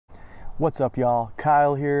What's up, y'all?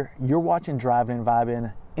 Kyle here. You're watching Driving and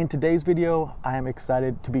Vibing. In today's video, I am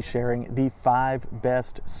excited to be sharing the 5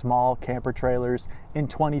 best small camper trailers in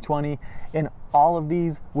 2020, and all of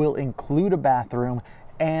these will include a bathroom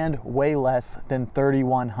and weigh less than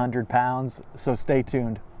 3,100 pounds, so stay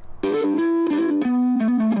tuned.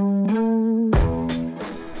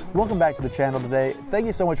 Welcome back to the channel today. Thank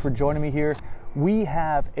you so much for joining me here. We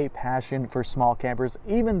have a passion for small campers.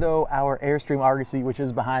 Even though our Airstream Argosy, which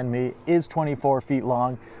is behind me, is 24 feet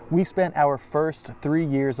long, we spent our first 3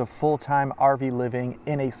 years of full-time RV living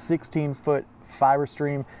in a 16-foot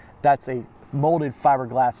FiberStream. That's a molded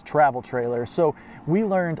fiberglass travel trailer. So we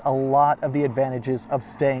learned a lot of the advantages of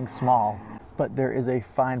staying small. But there is a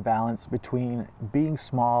fine balance between being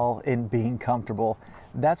small and being comfortable.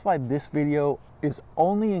 That's why this video is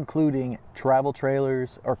only including travel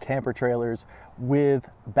trailers or camper trailers with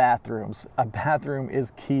bathrooms. A bathroom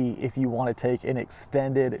is key if you want to take an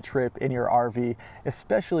extended trip in your RV,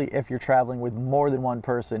 especially if you're traveling with more than one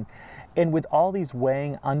person. And with all these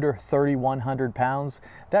weighing under 3,100 pounds,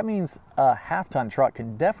 that means a half-ton truck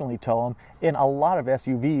can definitely tow them, and a lot of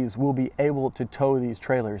SUVs will be able to tow these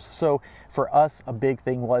trailers. So for us, a big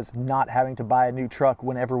thing was not having to buy a new truck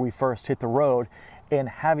whenever we first hit the road, and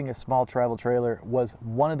having a small travel trailer was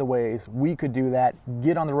one of the ways we could do that,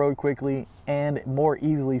 get on the road quickly, and more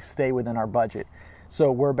easily stay within our budget. So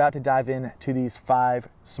we're about to dive into these 5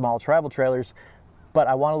 small travel trailers, but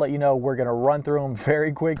I want to let you know we're going to run through them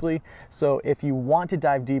very quickly. So if you want to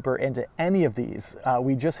dive deeper into any of these,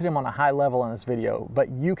 we just hit them on a high level in this video, but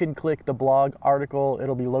you can click the blog article.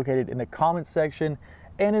 It'll be located in the comments section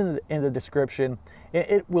and in the description.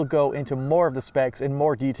 It will go into more of the specs and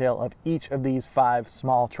more detail of each of these 5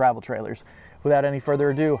 small travel trailers. Without any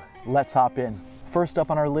further ado, let's hop in. First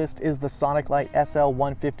up on our list is the Sonic Light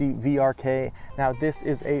SL150 VRK. Now this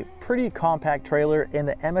is a pretty compact trailer and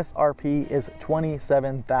the MSRP is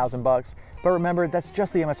 $27,000. But remember, that's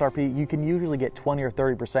just the MSRP. You can usually get 20 or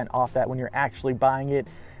 30% off that when you're actually buying it.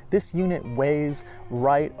 This unit weighs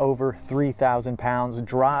right over 3,000 pounds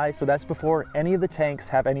dry, so that's before any of the tanks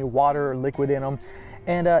have any water or liquid in them.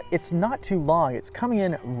 And it's not too long. It's coming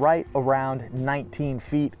in right around 19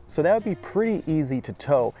 feet, so that would be pretty easy to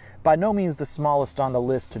tow. By no means the smallest on the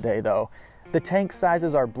list today, though. The tank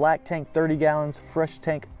sizes are black tank 30 gallons, fresh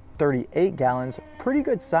tank 38 gallons. Pretty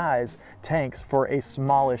good size tanks for a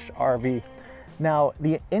smallish RV. Now,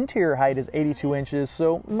 the interior height is 82 inches,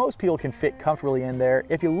 so most people can fit comfortably in there.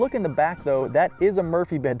 If you look in the back, though, that is a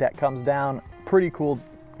Murphy bed that comes down. Pretty cool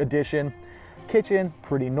addition. Kitchen,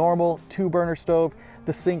 pretty normal. 2-burner stove.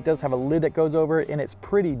 The sink does have a lid that goes over it, and it's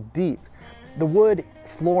pretty deep. The wood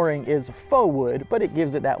flooring is faux wood, but it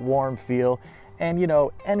gives it that warm feel. And, you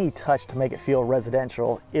know, any touch to make it feel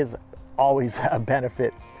residential is always a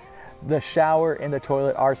benefit. The shower and the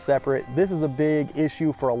toilet are separate. This is a big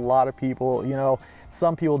issue for a lot of people. You know,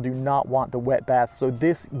 some people do not want the wet bath, so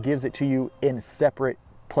this gives it to you in separate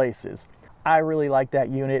places. I really like that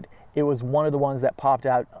unit. It was one of the ones that popped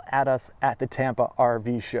out at us at the Tampa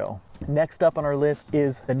RV show. Next up on our list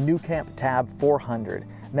is the New Camp Tab 400.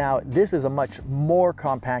 Now, this is a much more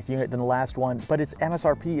compact unit than the last one, but its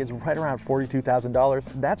MSRP is right around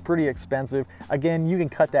 $42,000. That's pretty expensive. Again, you can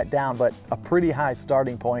cut that down, but a pretty high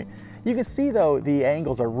starting point. You can see, though, the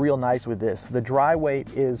angles are real nice with this. The dry weight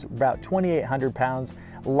is about 2,800 pounds,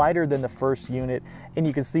 lighter than the first unit, and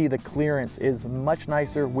you can see the clearance is much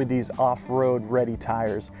nicer with these off-road ready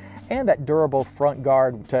tires. And that durable front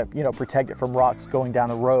guard to, you know, protect it from rocks going down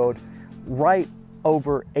the road, right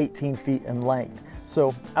over 18 feet in length.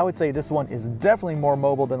 So I would say this one is definitely more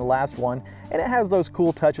mobile than the last one, and it has those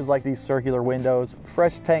cool touches like these circular windows.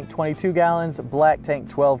 Fresh tank 22 gallons, black tank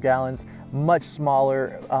 12 gallons, much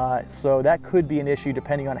smaller, so that could be an issue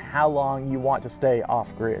depending on how long you want to stay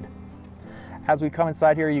off-grid. As we come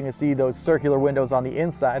inside here, you can see those circular windows on the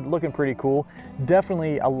inside looking pretty cool.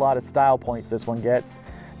 Definitely a lot of style points this one gets.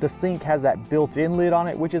 The sink has that built-in lid on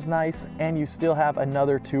it, which is nice, and you still have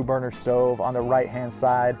another 2-burner stove on the right-hand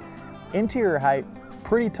side. Interior height,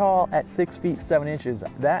 pretty tall at 6 feet 7 inches.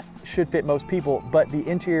 That should fit most people, but the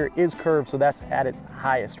interior is curved, so that's at its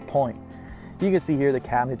highest point. You can see here the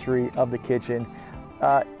cabinetry of the kitchen.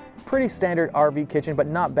 Pretty standard RV kitchen, but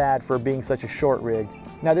not bad for being such a short rig.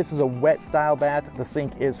 Now this is a wet style bath. The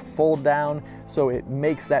sink is fold down, so it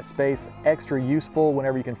makes that space extra useful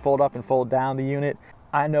whenever you can fold up and fold down the unit.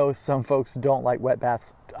 I know some folks don't like wet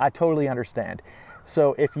baths. I totally understand.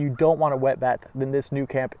 So if you don't want a wet bath, then this New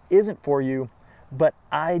Camp isn't for you. But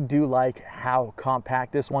I do like how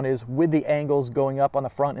compact this one is with the angles going up on the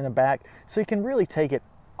front and the back, so you can really take it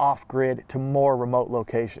off-grid to more remote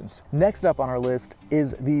locations. Next up on our list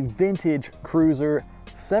is the vintage cruiser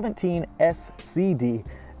 17 SCD.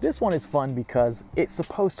 This one is fun because it's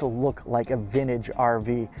supposed to look like a vintage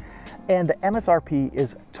RV, and the MSRP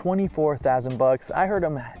is 24,000 bucks. I heard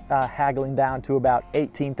them haggling down to about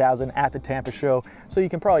 18,000 at the Tampa show, so you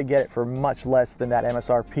can probably get it for much less than that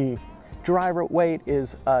MSRP. Driver weight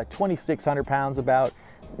is 2,600 pounds about,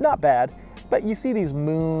 not bad, but you see these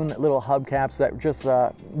moon little hubcaps that just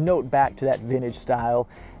note back to that vintage style,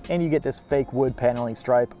 and you get this fake wood paneling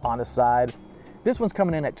stripe on the side. This one's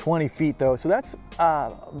coming in at 20 feet though, so that's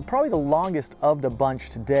probably the longest of the bunch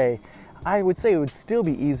today. I would say it would still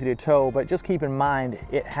be easy to tow, but just keep in mind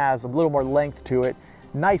it has a little more length to it.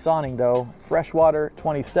 Nice awning though. Freshwater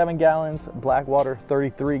 27 gallons, blackwater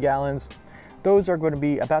 33 gallons. Those are going to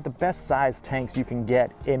be about the best size tanks you can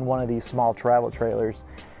get in one of these small travel trailers.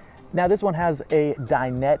 Now this one has a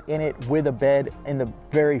dinette in it with a bed in the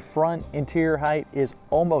very front. Interior height is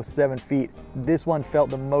almost 7 feet. This one felt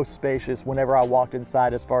the most spacious whenever I walked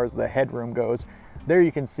inside as far as the headroom goes. There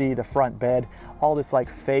you can see the front bed, all this like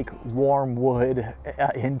fake warm wood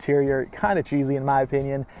interior, kind of cheesy in my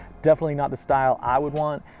opinion. Definitely not the style I would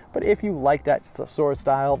want, but if you like that sort of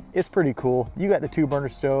style, it's pretty cool. You got the 2-burner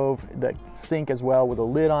stove, the sink as well with a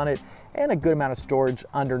lid on it, and a good amount of storage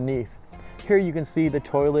underneath. Here you can see the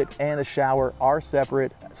toilet and the shower are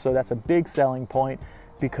separate, so that's a big selling point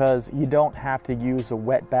because you don't have to use a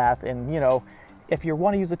wet bath. And you know, if you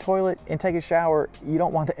want to use the toilet and take a shower, you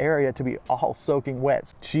don't want the area to be all soaking wet.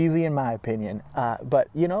 It's cheesy in my opinion, but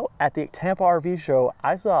you know, at the Tampa RV show,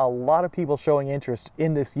 I saw a lot of people showing interest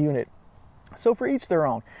in this unit. So for each their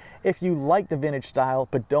own. If you like the vintage style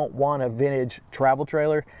but don't want a vintage travel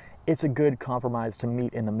trailer, it's a good compromise to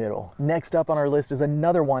meet in the middle. Next up on our list is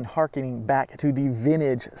another one harkening back to the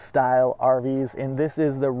vintage style RVs, and this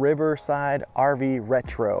is the Riverside RV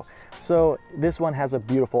Retro. So this one has a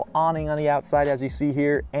beautiful awning on the outside as you see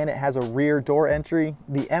here, and it has a rear door entry.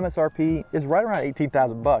 The MSRP is right around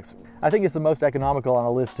 18,000 bucks. I think it's the most economical on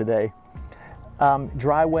the list today.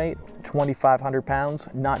 Dry weight, 2,500 pounds,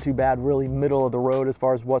 not too bad, really middle of the road as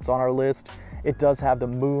far as what's on our list. It does have the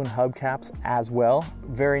moon hubcaps as well,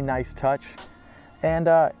 very nice touch. And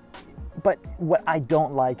but what I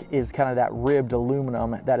don't like is kind of that ribbed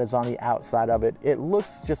aluminum that is on the outside of it. It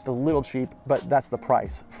looks just a little cheap, but that's the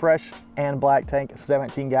price. Fresh and black tank,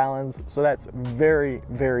 17 gallons, so that's very,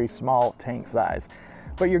 very small tank size.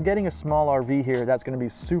 But you're getting a small RV here that's going to be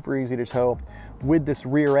super easy to tow. With this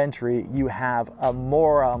rear entry, you have a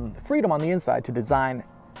more freedom on the inside to design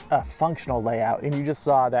a functional layout, and you just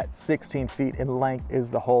saw that 16 feet in length is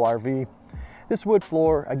the whole RV. This wood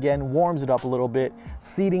floor again warms it up a little bit.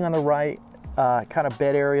 Seating on the right, kind of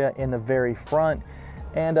bed area in the very front,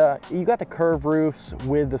 and you got the curved roofs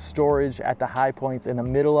with the storage at the high points in the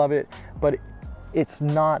middle of it, but it's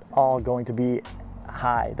not all going to be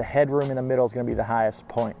high. The headroom in the middle is going to be the highest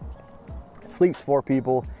point. It sleeps 4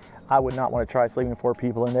 people. I would not want to try sleeping 4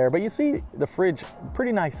 people in there, but you see the fridge,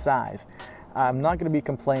 pretty nice size. I'm not going to be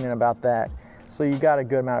complaining about that. So you got a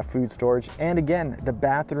good amount of food storage. And again, the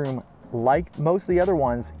bathroom, like most of the other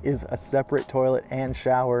ones, is a separate toilet and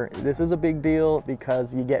shower. This is a big deal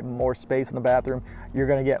because you get more space in the bathroom. You're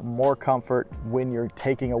going to get more comfort when you're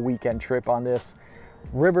taking a weekend trip on this.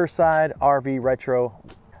 Riverside RV Retro.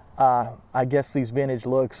 I guess these vintage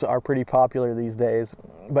looks are pretty popular these days,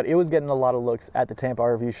 but it was getting a lot of looks at the Tampa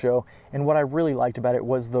RV show. And what I really liked about it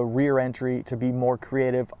was the rear entry to be more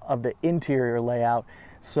creative of the interior layout.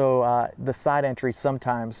 So the side entry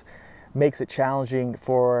sometimes makes it challenging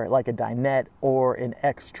for like a dinette or an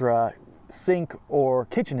extra sink or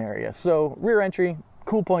kitchen area. So rear entry,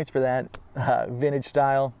 cool points for that. Vintage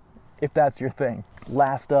style, if that's your thing.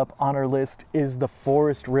 Last up on our list is the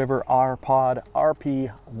Forest River R-Pod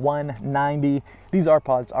RP190. These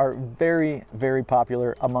R-Pods are very, very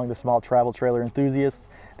popular among the small travel trailer enthusiasts.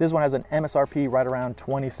 This one has an MSRP right around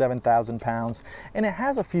 27,000 pounds, and it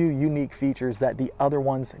has a few unique features that the other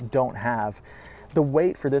ones don't have. The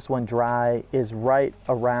weight for this one dry is right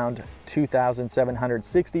around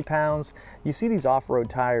 2,760 pounds. You see these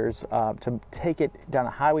off-road tires to take it down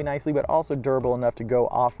the highway nicely, but also durable enough to go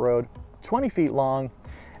off-road. 20 feet long,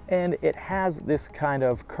 and it has this kind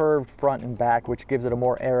of curved front and back, which gives it a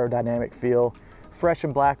more aerodynamic feel. Fresh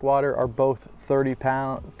and Blackwater are both 30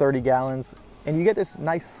 gallons, and you get this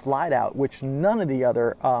nice slide out, which none of the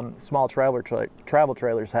other small travel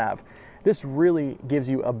trailers have. This really gives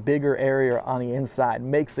you a bigger area on the inside,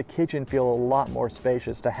 makes the kitchen feel a lot more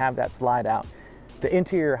spacious to have that slide out. The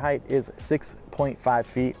interior height is 6.5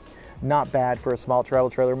 feet. Not bad for a small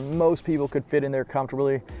travel trailer. Most people could fit in there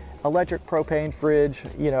comfortably. Electric propane fridge,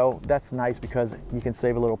 you know, that's nice because you can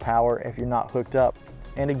save a little power if you're not hooked up.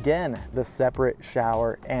 And again, the separate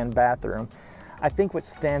shower and bathroom. I think what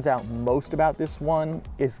stands out most about this one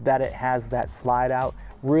is that it has that slide out,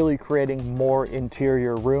 really creating more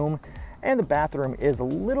interior room. And the bathroom is a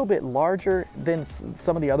little bit larger than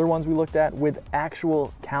some of the other ones we looked at with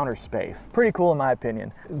actual counter space. Pretty cool in my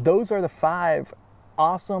opinion. Those are the 5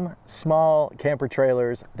 awesome small camper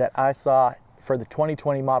trailers that I saw for the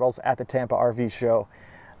 2020 models at the Tampa RV show.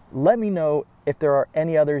 Let me know if there are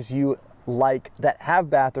any others you like that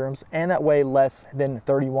have bathrooms and that weigh less than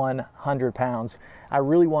 3,100 pounds. I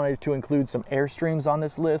really wanted to include some Airstreams on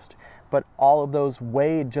this list, but all of those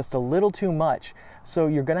weighed just a little too much. So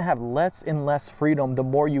you're gonna have less and less freedom the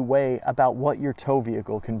more you weigh about what your tow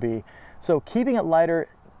vehicle can be. So keeping it lighter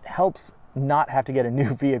helps not have to get a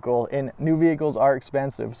new vehicle, and new vehicles are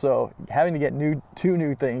expensive. So having to get two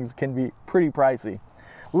new things can be pretty pricey.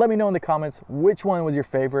 Let me know in the comments which one was your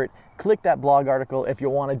favorite. Click that blog article if you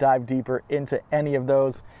want to dive deeper into any of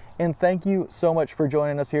those. And thank you so much for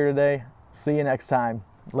joining us here today. See you next time.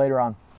 Later on.